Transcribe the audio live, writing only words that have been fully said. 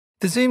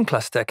The Zoom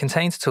cluster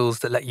contains tools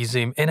that let you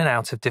zoom in and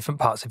out of different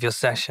parts of your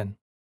session.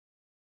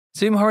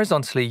 Zoom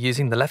horizontally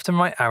using the left and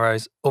right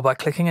arrows or by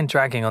clicking and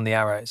dragging on the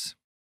arrows.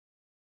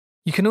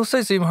 You can also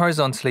zoom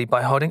horizontally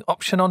by holding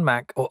Option on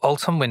Mac or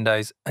Alt on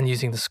Windows and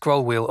using the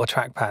scroll wheel or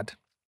trackpad.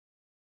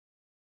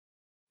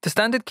 The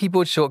standard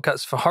keyboard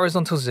shortcuts for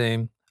horizontal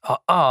zoom are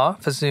R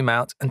for zoom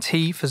out and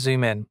T for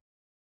zoom in.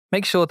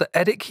 Make sure that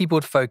Edit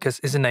Keyboard Focus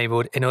is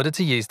enabled in order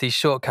to use these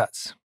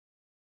shortcuts.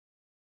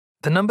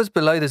 The numbers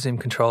below the zoom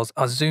controls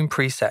are zoom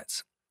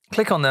presets.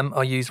 Click on them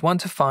or use 1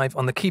 to 5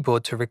 on the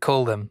keyboard to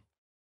recall them.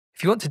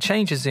 If you want to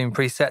change a zoom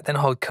preset, then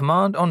hold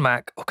Command on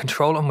Mac or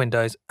Control on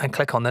Windows and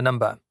click on the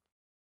number.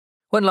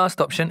 One last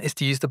option is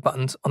to use the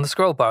buttons on the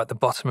scroll bar at the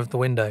bottom of the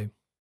window.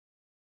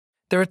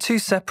 There are 2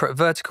 separate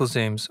vertical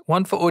zooms,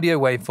 one for audio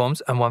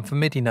waveforms and one for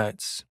MIDI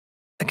notes.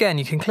 Again,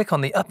 you can click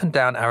on the up and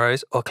down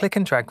arrows or click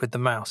and drag with the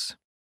mouse.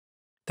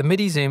 The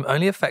MIDI zoom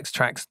only affects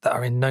tracks that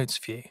are in Notes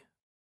view.